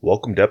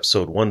Welcome to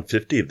episode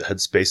 150 of the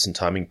Headspace and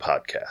Timing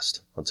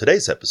podcast. On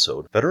today's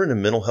episode, veteran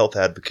and mental health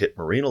advocate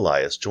Maureen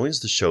Elias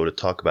joins the show to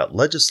talk about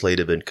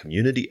legislative and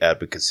community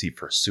advocacy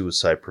for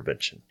suicide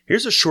prevention.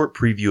 Here's a short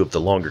preview of the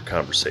longer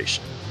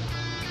conversation.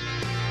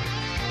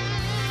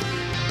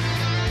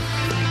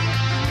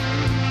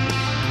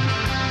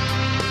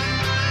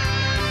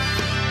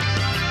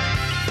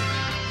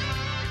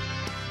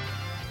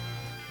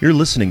 You're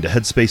listening to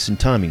Headspace and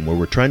Timing, where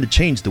we're trying to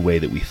change the way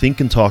that we think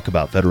and talk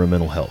about veteran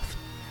mental health.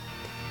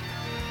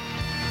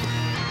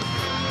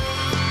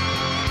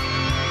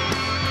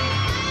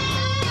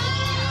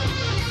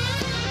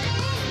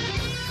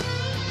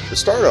 To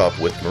start off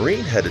with,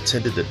 Maureen had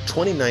attended the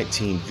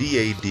 2019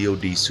 VA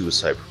DoD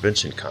Suicide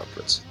Prevention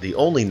Conference, the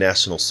only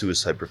national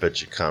suicide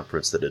prevention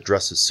conference that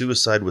addresses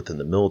suicide within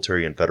the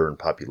military and veteran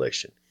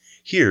population.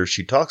 Here,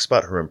 she talks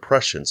about her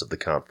impressions of the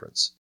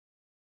conference.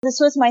 This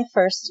was my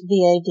first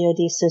VA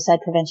DoD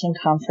Suicide Prevention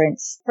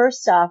Conference.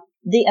 First off,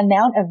 the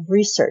amount of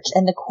research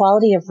and the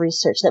quality of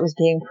research that was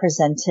being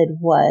presented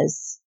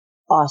was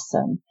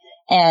awesome.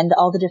 And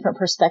all the different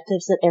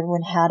perspectives that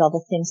everyone had, all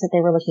the things that they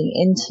were looking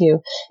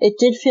into. It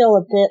did feel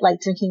a bit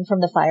like drinking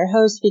from the fire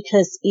hose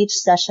because each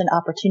session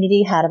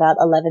opportunity had about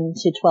 11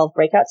 to 12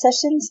 breakout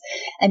sessions.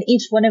 And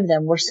each one of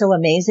them were so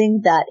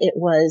amazing that it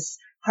was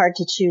hard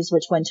to choose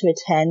which one to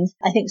attend.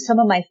 I think some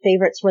of my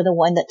favorites were the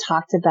one that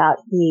talked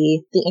about the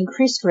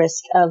increased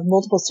risk of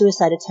multiple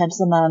suicide attempts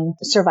among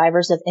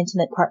survivors of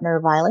intimate partner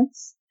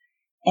violence.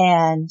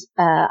 And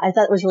I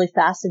thought it was really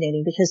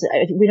fascinating because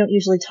we don't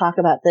usually talk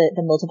about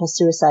the multiple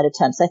suicide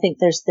attempts. I think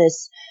there's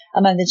this,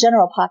 among the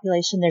general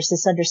population, there's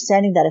this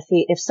understanding that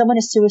if someone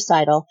is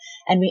suicidal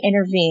and we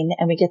intervene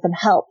and we get them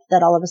help,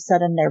 that all of a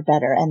sudden they're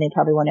better and they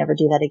probably won't ever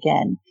do that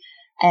again.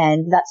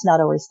 And that's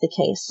not always the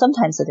case.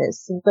 Sometimes it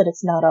is, but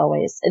it's not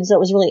always. And so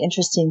it was really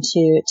interesting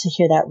to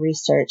hear that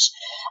research.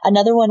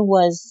 Another one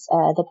was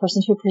the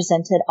person who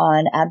presented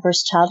on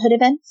adverse childhood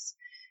events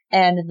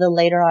and the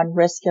later on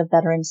risk of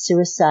veteran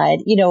suicide.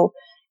 You know,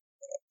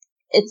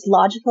 it's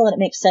logical and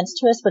it makes sense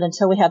to us, but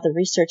until we have the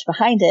research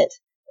behind it,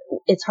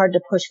 it's hard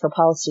to push for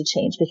policy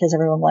change because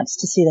everyone wants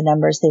to see the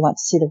numbers, they want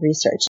to see the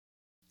research.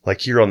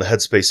 Like here on the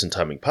Headspace and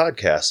Timing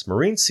podcast,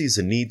 Maureen sees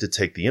a need to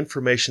take the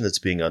information that's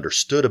being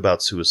understood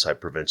about suicide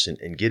prevention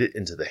and get it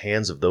into the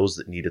hands of those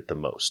that need it the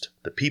most,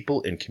 the people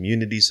in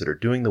communities that are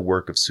doing the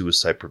work of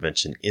suicide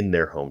prevention in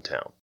their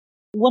hometown.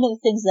 One of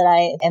the things that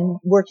I am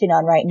working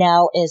on right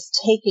now is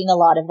taking a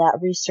lot of that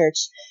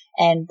research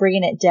and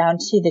bringing it down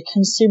to the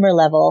consumer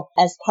level.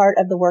 As part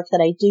of the work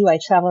that I do, I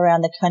travel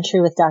around the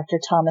country with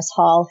Dr. Thomas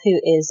Hall, who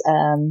is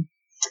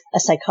a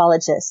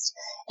psychologist.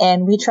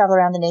 And we travel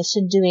around the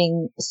nation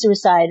doing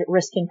suicide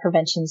risk and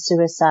prevention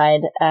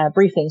suicide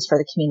briefings for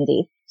the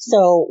community.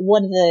 So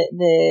one of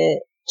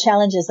the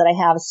challenges that I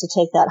have is to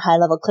take that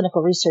high-level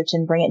clinical research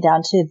and bring it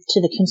down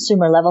to the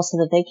consumer level so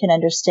that they can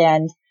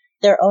understand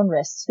their own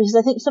risks. Because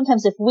I think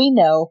sometimes if we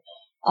know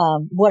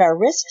what our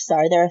risks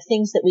are, there are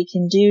things that we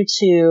can do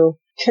to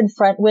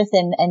confront with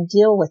and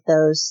deal with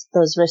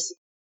those risks.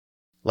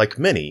 Like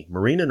many,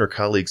 Maureen and her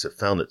colleagues have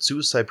found that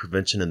suicide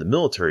prevention in the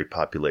military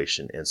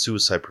population and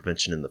suicide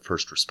prevention in the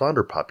first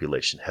responder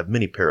population have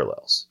many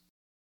parallels.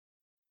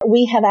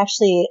 We have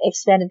actually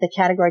expanded the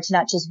category to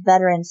not just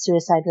veteran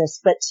suicide risk,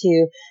 but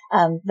to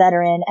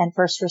veteran and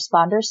first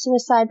responder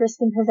suicide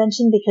risk and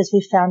prevention, because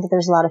we found that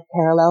there's a lot of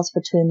parallels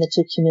between the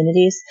two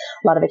communities,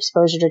 a lot of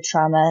exposure to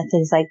trauma,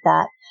 things like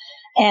that.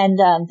 And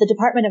the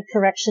Department of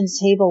Corrections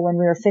table, when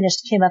we were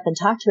finished, came up and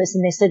talked to us, and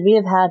they said, we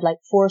have had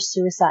like 4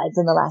 suicides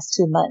in the last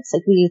 2 months.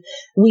 Like we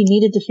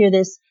needed to hear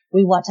this.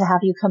 We want to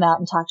have you come out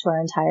and talk to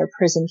our entire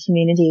prison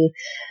community.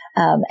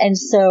 And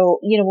so,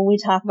 you know, when we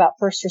talk about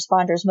first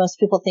responders, most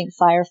people think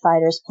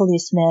firefighters,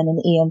 policemen, and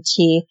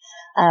EMT.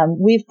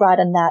 We've brought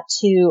in that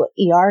to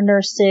ER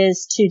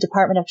nurses, to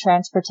Department of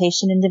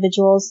Transportation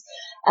individuals.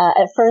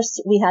 At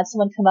first, we had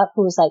someone come up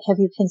who was like, have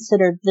you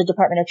considered the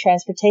Department of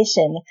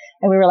Transportation?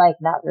 And we were like,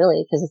 not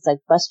really, because it's like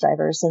bus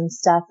drivers and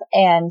stuff.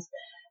 And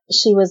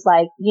she was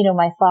like, you know,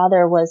 my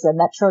father was a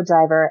metro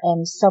driver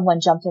and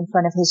someone jumped in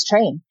front of his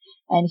train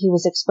and he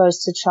was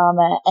exposed to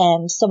trauma.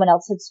 And someone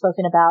else had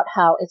spoken about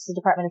how it's the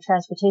Department of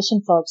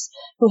Transportation folks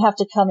who have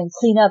to come and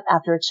clean up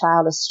after a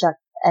child is struck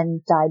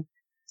and died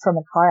from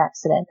a car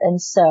accident.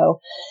 And so,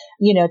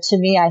 you know, to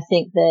me, I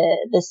think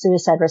the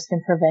suicide risk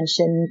and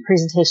prevention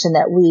presentation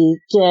that we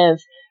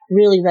give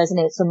really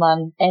resonates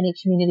among any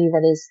community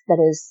that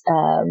is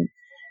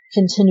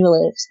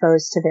continually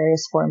exposed to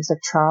various forms of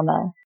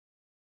trauma.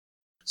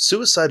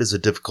 Suicide is a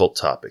difficult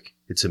topic.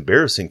 It's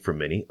embarrassing for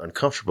many,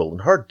 uncomfortable,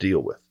 and hard to deal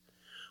with.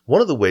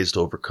 One of the ways to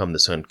overcome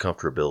this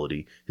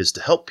uncomfortability is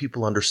to help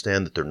people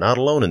understand that they're not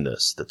alone in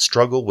this, that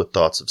struggle with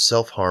thoughts of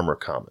self-harm are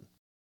common.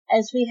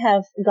 As we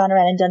have gone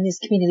around and done these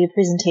community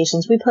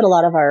presentations, we put a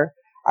lot of our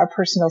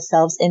personal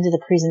selves into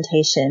the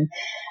presentation.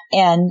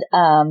 And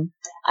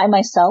I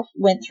myself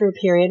went through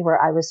a period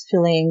where I was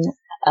feeling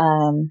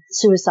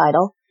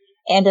suicidal.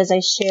 And as I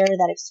share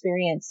that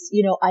experience,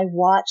 you know, I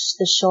watch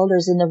the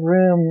shoulders in the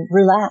room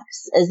relax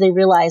as they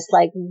realize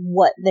like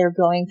what they're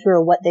going through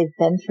or what they've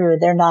been through.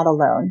 They're not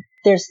alone.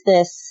 there's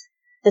this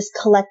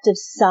collective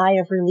sigh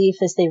of relief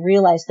as they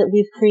realize that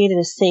we've created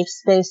a safe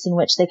space in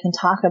which they can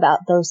talk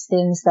about those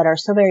things that are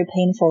so very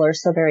painful or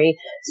so very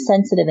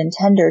sensitive and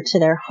tender to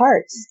their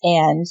hearts.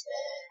 And,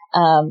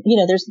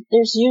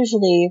 there's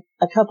usually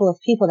a couple of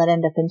people that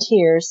end up in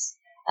tears,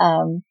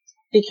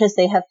 because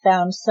they have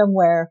found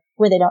somewhere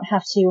where they don't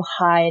have to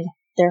hide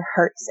their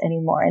hurts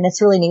anymore. And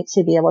it's really neat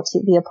to be able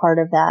to be a part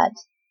of that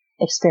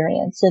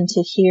experience and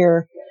to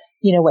hear,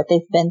 what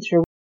they've been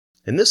through.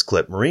 In this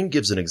clip, Maureen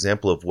gives an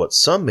example of what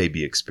some may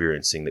be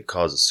experiencing that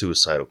causes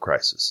suicidal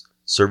crisis.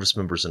 Service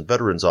members and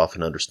veterans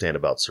often understand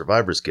about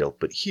survivor's guilt,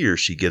 but here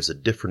she gives a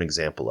different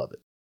example of it.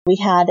 We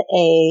had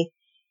an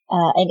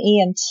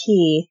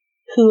EMT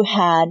who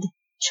had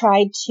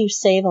tried to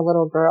save a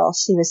little girl.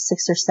 She was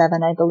 6 or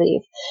 7, I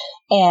believe.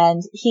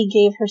 And he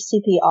gave her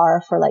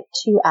CPR for like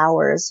 2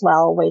 hours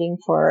while waiting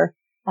for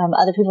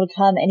other people to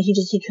come, and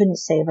he couldn't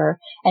save her.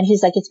 And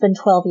he's like, it's been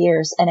 12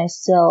 years and I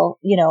still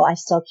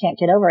can't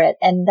get over it.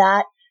 And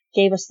that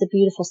gave us the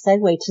beautiful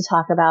segue to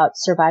talk about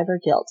survivor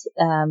guilt,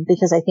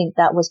 because I think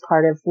that was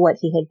part of what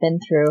he had been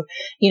through.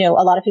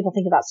 A lot of people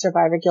think about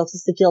survivor guilt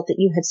as the guilt that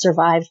you had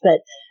survived,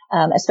 but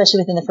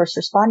especially within the first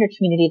responder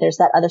community, there's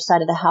that other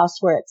side of the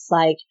house where it's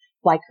like,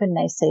 why couldn't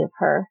I save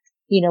her?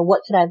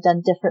 What could I have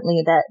done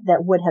differently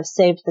that would have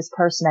saved this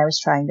person I was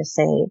trying to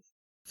save?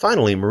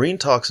 Finally, Maureen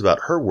talks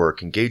about her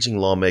work engaging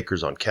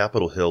lawmakers on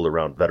Capitol Hill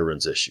around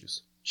veterans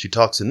issues. She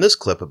talks in this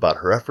clip about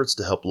her efforts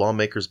to help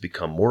lawmakers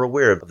become more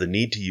aware of the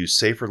need to use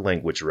safer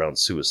language around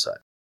suicide.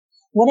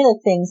 One of the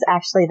things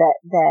actually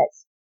that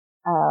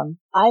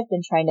I've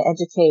been trying to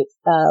educate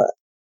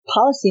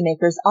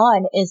policymakers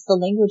on is the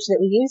language that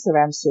we use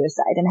around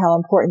suicide and how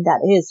important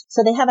that is.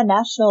 So they have a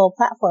national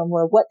platform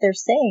where what they're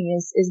saying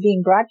is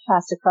being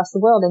broadcast across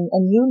the world. And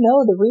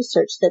the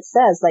research that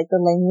says like the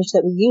language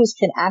that we use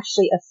can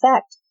actually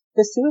affect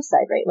the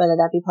suicide rate, whether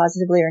that be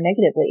positively or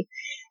negatively.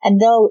 And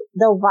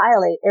they'll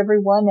violate every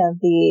one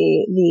of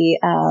the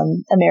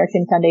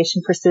American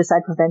Foundation for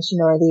Suicide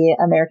Prevention or the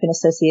American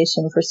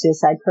Association for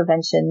Suicide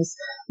Prevention's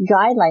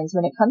guidelines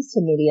when it comes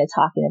to media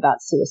talking about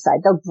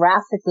suicide. They'll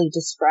graphically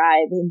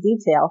describe in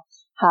detail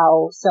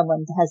how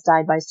someone has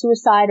died by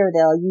suicide, or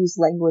they'll use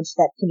language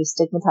that can be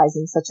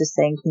stigmatizing, such as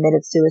saying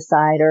committed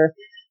suicide, or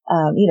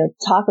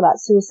talk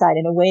about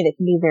suicide in a way that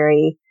can be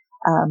very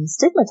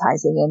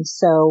stigmatizing. And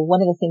so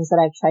one of the things that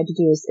I've tried to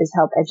do is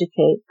help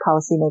educate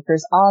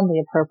policymakers on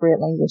the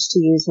appropriate language to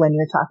use when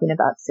you're talking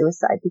about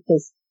suicide,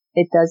 because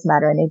it does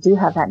matter, and they do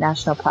have that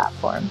national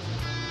platform.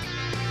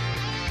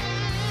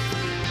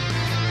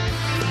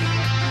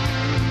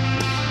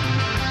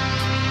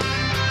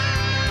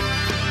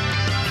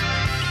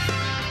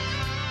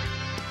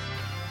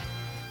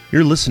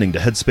 You're listening to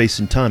Headspace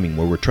and Timing,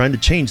 where we're trying to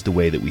change the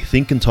way that we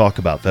think and talk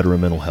about veteran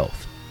mental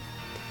health.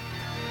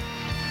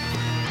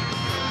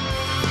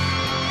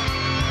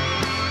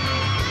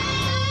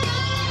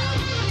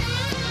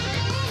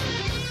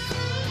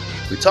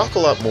 We talk a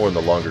lot more in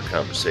the longer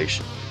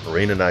conversation.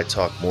 Maureen and I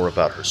talk more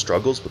about her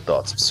struggles with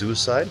thoughts of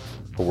suicide,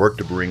 her work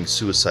to bring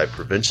suicide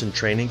prevention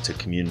training to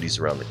communities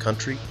around the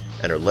country,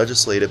 and her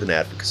legislative and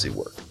advocacy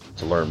work.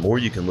 To learn more,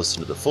 you can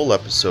listen to the full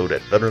episode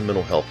at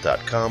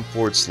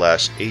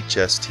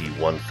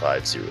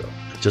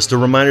veteranmentalhealth.com/HST150. Just a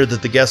reminder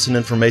that the guests and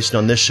information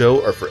on this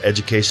show are for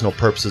educational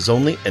purposes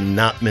only and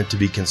not meant to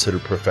be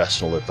considered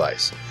professional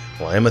advice.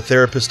 While I am a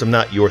therapist, I'm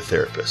not your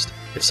therapist.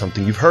 If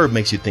something you've heard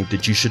makes you think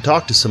that you should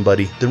talk to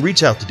somebody, then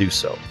reach out to do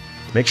so.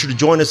 Make sure to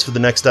join us for the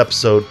next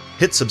episode.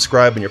 Hit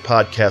subscribe in your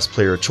podcast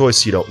player of choice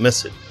so you don't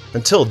miss it.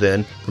 Until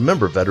then,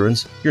 remember,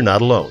 veterans, you're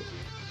not alone.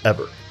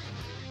 Ever.